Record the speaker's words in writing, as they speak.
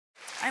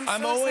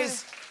I'm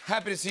always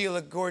happy to see you.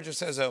 Look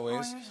gorgeous as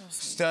always. Oh, you're so sweet.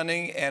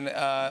 Stunning. And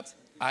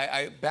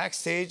I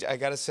backstage, I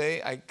gotta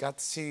say, I got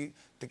to see,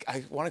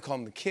 I want to call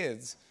them the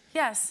kids.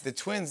 Yes. The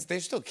twins,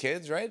 they're still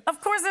kids, right? Of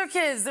course they're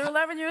kids. They're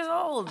 11 years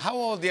old. How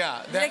old?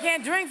 Yeah. They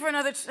can't drink for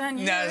another 10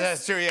 years. No,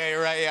 that's true. Yeah,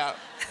 you're right. Yeah.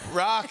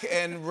 Rock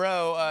and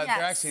Ro, Yes.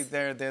 they're actually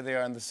there they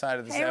are on the side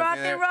of the Hey, Rock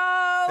and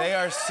Ro. They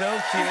are so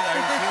cute. Are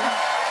you cute?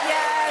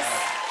 Yes.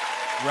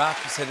 Rock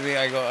said to me,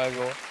 I go,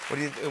 what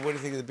do you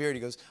think of the beard? He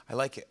goes, I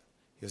like it.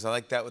 He goes, I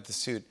like that with the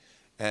suit.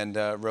 And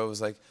Ro was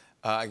like,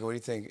 I go, what do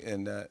you think?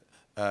 And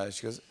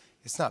she goes,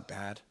 it's not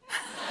bad.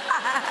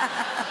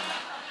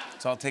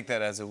 So I'll take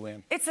that as a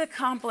win. It's a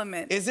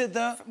compliment. Is it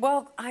though?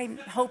 Well, I'm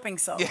hoping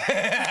so.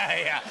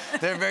 Yeah.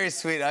 They're very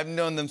sweet. I've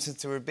known them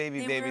since they were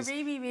babies. They were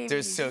baby babies.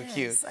 They're so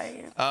yes,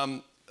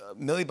 cute.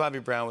 Millie Bobby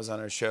Brown was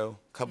on our show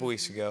a couple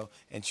weeks ago,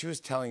 and she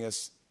was telling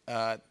us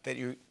that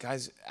you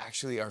guys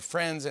actually are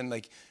friends and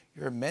like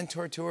you're a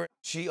mentor to her.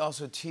 She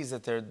also teased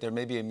that there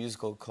may be a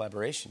musical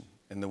collaboration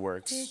in the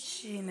works. Did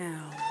she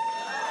now?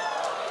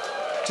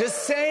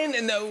 Just saying,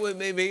 and no,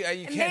 maybe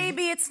you can't.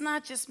 Maybe it's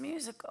not just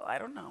musical. I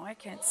don't know. I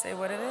can't say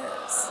what it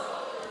is.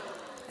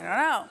 I don't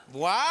know.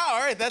 Wow,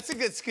 all right, that's a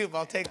good scoop.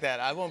 I'll take that.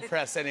 I won't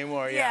press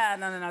anymore. Yeah,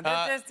 no.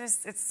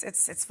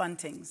 It's fun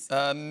things.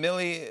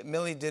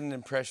 Millie did an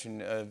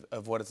impression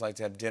of what it's like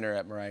to have dinner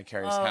at Mariah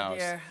Carey's house. Oh,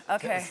 dear.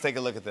 Okay. Let's take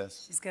a look at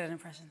this. She's good at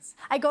impressions.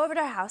 I go over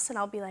to her house and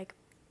I'll be like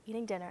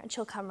eating dinner and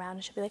she'll come around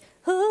and she'll be like,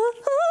 hoo, hoo,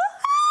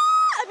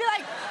 ah! I'd be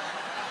like,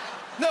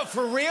 no,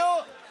 for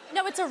real?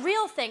 no, it's a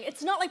real thing.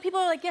 It's not like people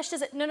are like, yeah, she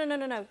does it.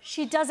 No.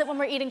 She does it when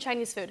we're eating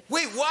Chinese food.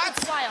 Wait, what?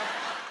 It's wild.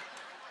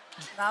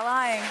 Not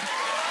lying.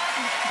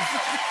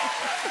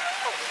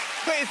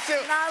 Wait, so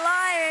Not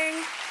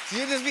lying.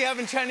 you just be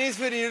having Chinese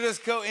food and you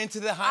just go into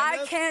the high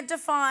notes? I can't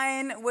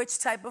define which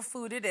type of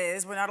food it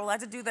is. We're not allowed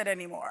to do that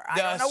anymore. I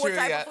don't That's know what true,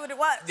 type yeah. of food it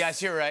was.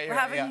 Yes, you're right. We're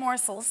having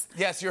morsels.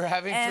 Yes, you're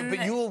having And- food,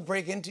 but you will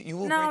break into.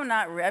 No,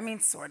 not really. I mean,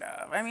 sort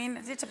of. I mean,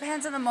 it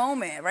depends on the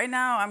moment. Right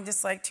now, I'm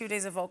just like 2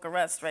 days of vocal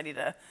rest, ready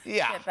to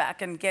get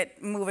back and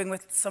get moving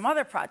with some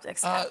other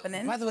projects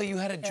happening. By the way, you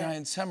had a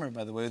giant summer,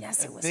 by the way.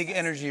 Yes, it was Big fun.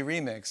 energy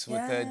remix with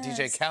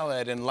DJ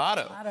Collab and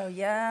Lotto. Lotto,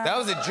 yeah. That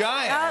was a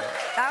giant.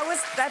 That was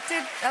pretty,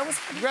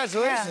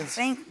 Congratulations. Yeah,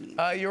 thank you.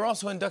 You're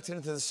also inducted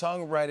into the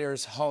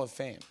Songwriters Hall of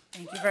Fame.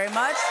 Thank you very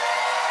much.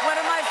 One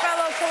of my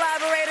fellow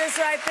collaborators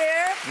right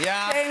there.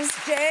 Yeah.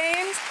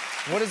 James.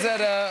 What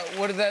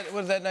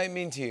does that night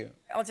mean to you?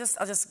 I'll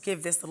just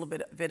give this little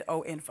bit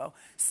of info.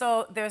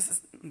 So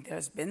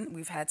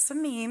we've had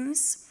some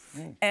memes,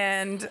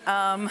 and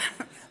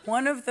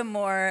one of the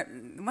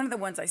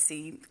ones I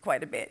see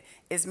quite a bit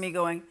is me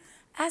going,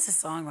 as a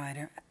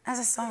songwriter.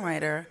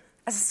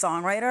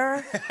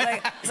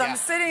 Like, so I'm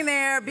sitting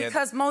there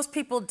because most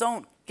people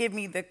don't give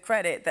me the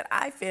credit that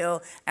I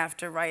feel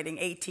after writing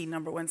 18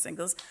 #1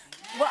 singles.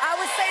 Well, I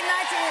would say 19.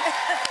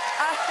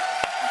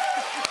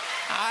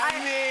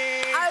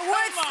 I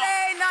would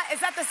say not. Is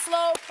that the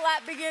slow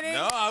clap beginning?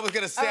 No, I was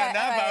gonna stand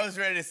up. I was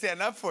ready to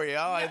stand up for you.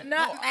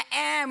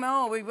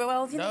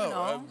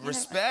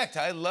 Respect.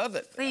 I love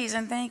it. Please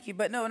and thank you.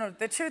 But no.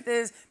 The truth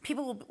is,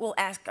 people will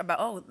ask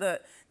about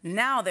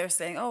now they're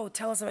saying, oh,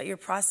 tell us about your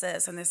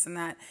process and this and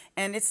that.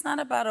 And it's not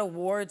about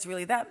awards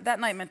really. That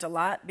night meant a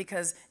lot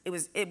because it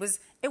was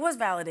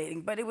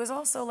validating. But it was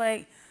also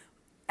like,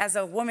 as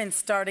a woman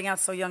starting out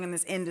so young in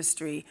this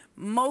industry,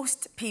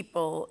 most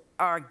people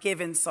are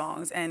given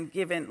songs and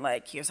given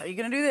like, here's how you're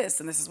gonna do this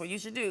and this is what you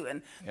should do.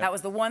 And that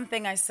was the one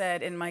thing I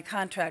said in my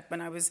contract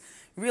when I was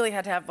really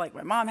had to have, like,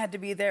 my mom had to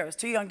be there. I was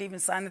too young to even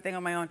sign the thing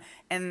on my own.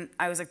 And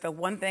I was like, the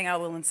one thing I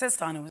will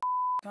insist on, it was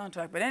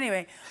contract. But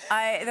anyway,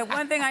 the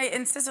one thing I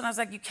insisted on, I was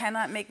like, you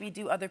cannot make me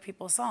do other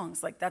people's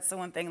songs. Like, that's the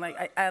one thing, like,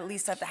 I at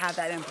least have to have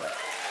that input.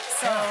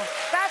 So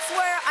that's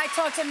where I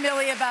talked to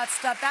Millie about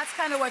stuff. That's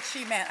kind of what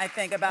she meant, I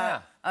think,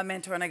 about a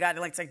mentor and a guy.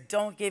 Like, it's like,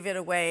 don't give it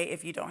away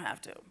if you don't have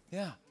to.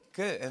 Yeah,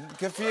 good. And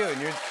good for you.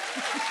 And you're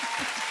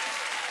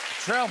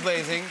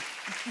trailblazing.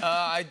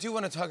 I do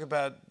want to talk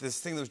about this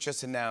thing that was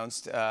just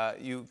announced.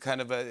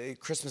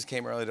 Christmas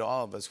came early to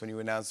all of us when you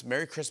announced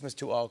Merry Christmas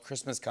to all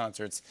Christmas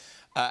concerts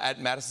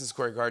at Madison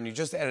Square Garden. You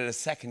just added a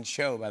second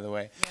show, by the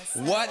way. Yes,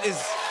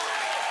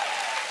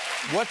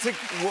 what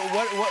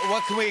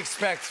can we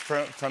expect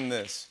from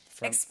this?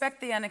 Expect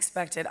the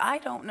unexpected. I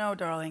don't know,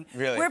 darling.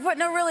 Really?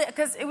 Really,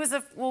 because it was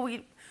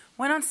we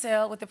went on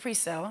sale with the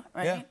pre-sale,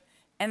 right? Yeah.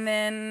 And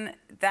then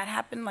that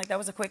happened, like, that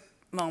was a quick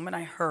moment,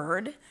 I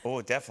heard.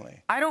 Oh,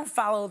 definitely. I don't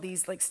follow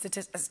these, like,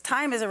 statistics.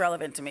 Time is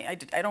irrelevant to me. I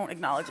don't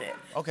acknowledge it.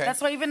 Okay.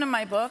 That's why even in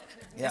my book,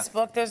 this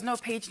book, there's no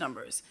page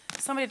numbers.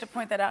 Somebody had to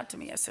point that out to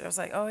me yesterday. I was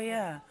like, oh,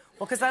 yeah.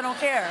 Well, because I don't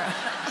care.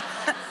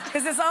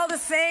 Because it's all the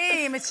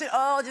same. It should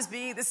all just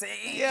be the same.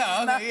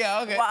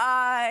 Yeah, okay.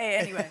 Why?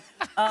 Anyway.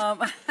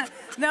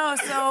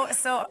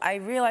 So I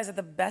realized that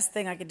the best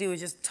thing I could do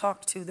is just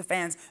talk to the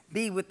fans,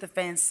 be with the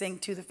fans, sing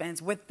to the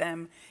fans with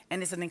them.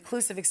 And it's an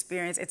inclusive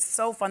experience. It's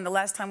so fun. The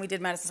last time we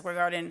did Madison Square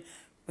Garden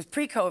was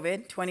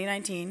pre-COVID,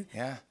 2019.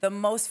 Yeah. The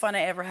most fun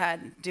I ever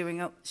had doing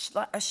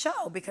a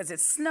show because it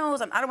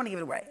snows. I don't want to give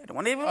it away. I don't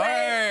want to give it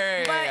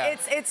away.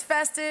 But it's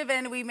festive,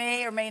 and we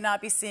may or may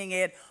not be seeing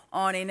it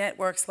on a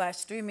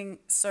network/streaming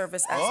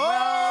service as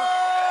well.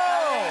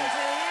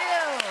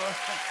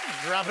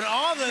 Dropping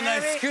all the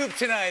nice scoop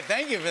tonight.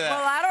 Thank you for that.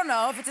 Well, I don't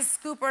know if it's a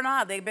scoop or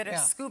not. They better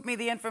scoop me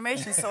the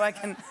information so I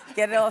can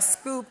get it all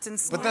scooped and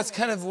smoked. But that's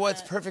kind of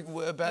what's perfect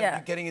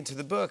about getting into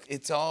the book.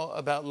 It's all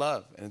about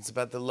love, and it's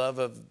about the love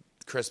of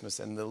Christmas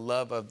and the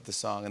love of the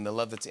song and the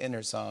love that's in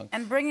her song.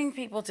 And bringing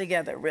people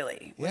together,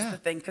 really, was the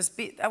thing. Because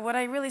what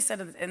I really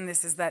said in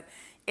this is that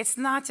it's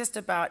not just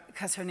about,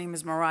 because her name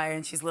is Mariah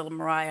and she's little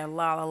Mariah,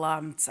 la la la,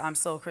 I'm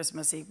so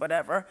Christmassy,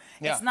 whatever.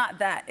 Yeah. It's not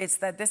that. It's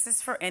that this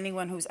is for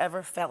anyone who's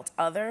ever felt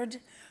othered,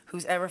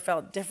 who's ever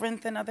felt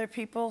different than other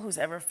people, who's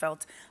ever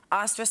felt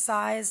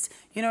ostracized.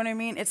 You know what I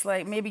mean? It's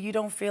like maybe you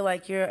don't feel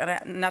like you're,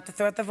 not to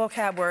throw out the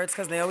vocab words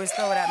because they always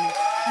throw it at me.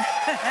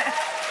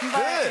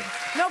 Good.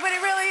 No, but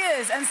it really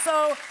is. And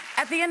so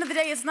at the end of the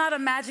day, it's not a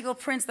magical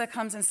prince that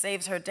comes and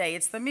saves her day.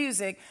 It's the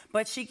music,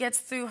 but she gets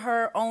through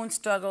her own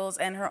struggles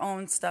and her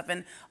own stuff.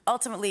 And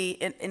ultimately,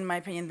 in my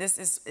opinion, this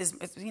is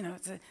you know,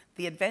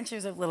 the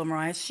adventures of little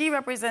Mariah. She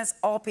represents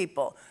all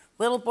people.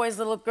 Little boys,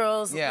 little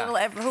girls, little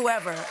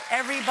whoever.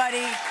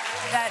 Everybody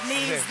that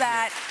needs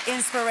that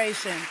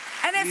inspiration.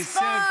 And it's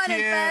fun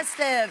and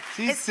festive.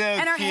 She's so cute.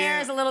 And her hair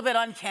is a little bit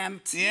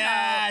unkempt.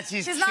 Yeah, you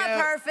know. she's not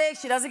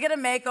perfect. She doesn't get a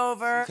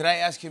makeover. Could I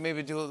ask you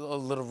maybe do a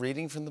little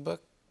reading from the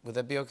book? Would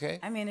that be okay?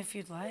 I mean, if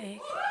you'd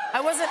like.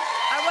 I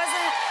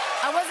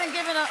wasn't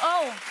given a,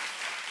 oh,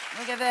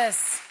 look at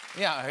this.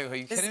 Yeah, are you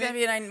kidding me? This is going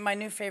to be my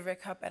new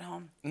favorite cup at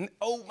home.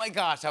 Oh my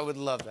gosh, I would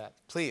love that.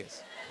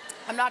 Please.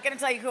 I'm not going to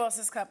tell you who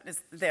else's cup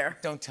is there.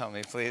 Don't tell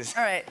me, please.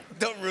 All right.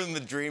 Don't ruin the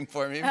dream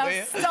for me, no,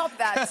 please. Stop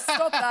that.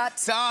 Stop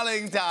that.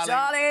 Darling.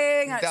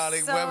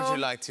 Darling, where would you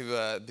like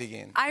to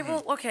begin? I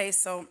will, okay,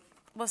 so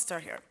we'll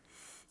start here.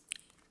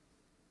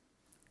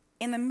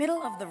 In the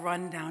middle of the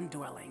rundown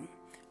dwelling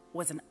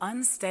was an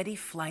unsteady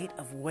flight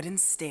of wooden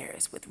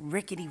stairs with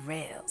rickety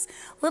rails.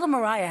 Little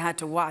Mariah had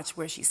to watch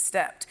where she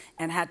stepped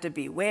and had to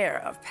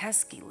beware of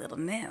pesky little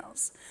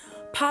nails.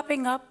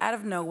 Popping up out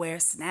of nowhere,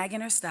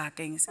 snagging her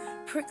stockings,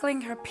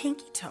 prickling her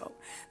pinky toe,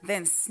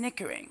 then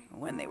snickering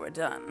when they were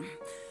done.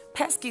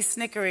 Pesky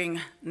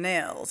snickering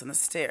nails in the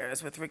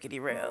stairs with rickety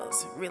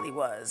rails really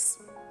was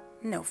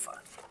no fun.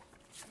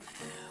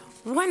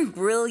 One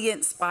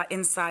brilliant spot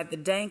inside the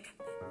dank,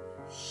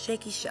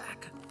 shaky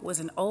shack was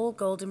an old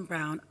golden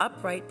brown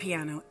upright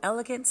piano,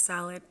 elegant,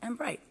 solid, and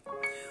bright,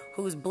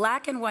 whose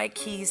black and white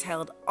keys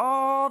held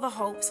all the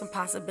hopes and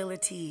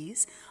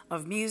possibilities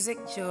of music,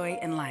 joy,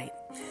 and light.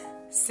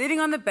 Sitting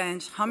on the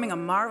bench, humming a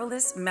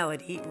marvelous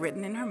melody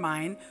written in her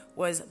mind,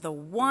 was the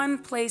one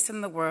place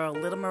in the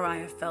world little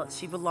Mariah felt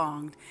she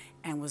belonged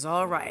and was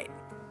all right.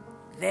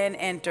 Then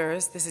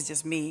enters, this is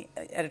just me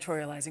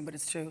editorializing, but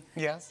it's true.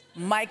 Yes.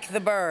 Mike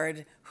the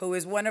Bird, who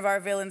is one of our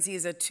villains.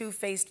 He's a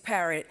two-faced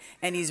parrot,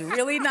 and he's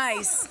really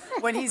nice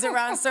when he's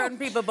around certain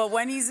people, but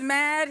when he's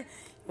mad,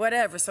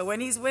 whatever. So when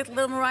he's with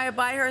little Mariah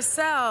by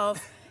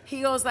herself,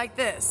 he goes like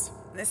this.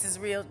 This is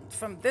real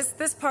from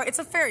this part. It's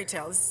a fairy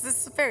tale. This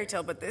is a fairy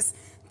tale, but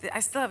I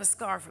still have a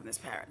scar from this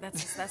parrot.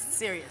 That's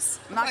serious.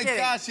 I'm not kidding. Oh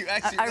my gosh, you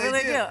actually I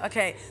really do.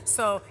 Okay,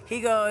 so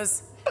he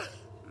goes,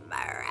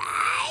 Mariah.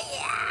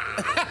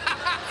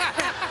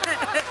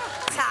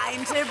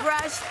 Time to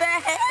brush the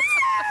hair.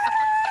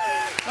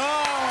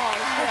 Oh,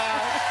 my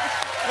God.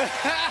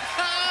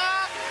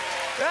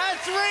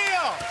 That's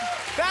real.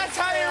 That's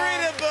how you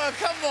read a book.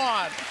 Come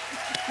on.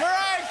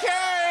 Mariah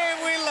Carey,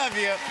 we love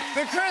you.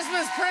 The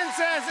Christmas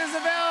Princess is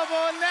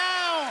available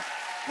now.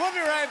 We'll be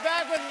right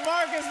back with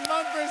Marcus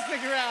Mumford.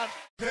 Stick around.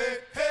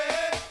 Hey, hey.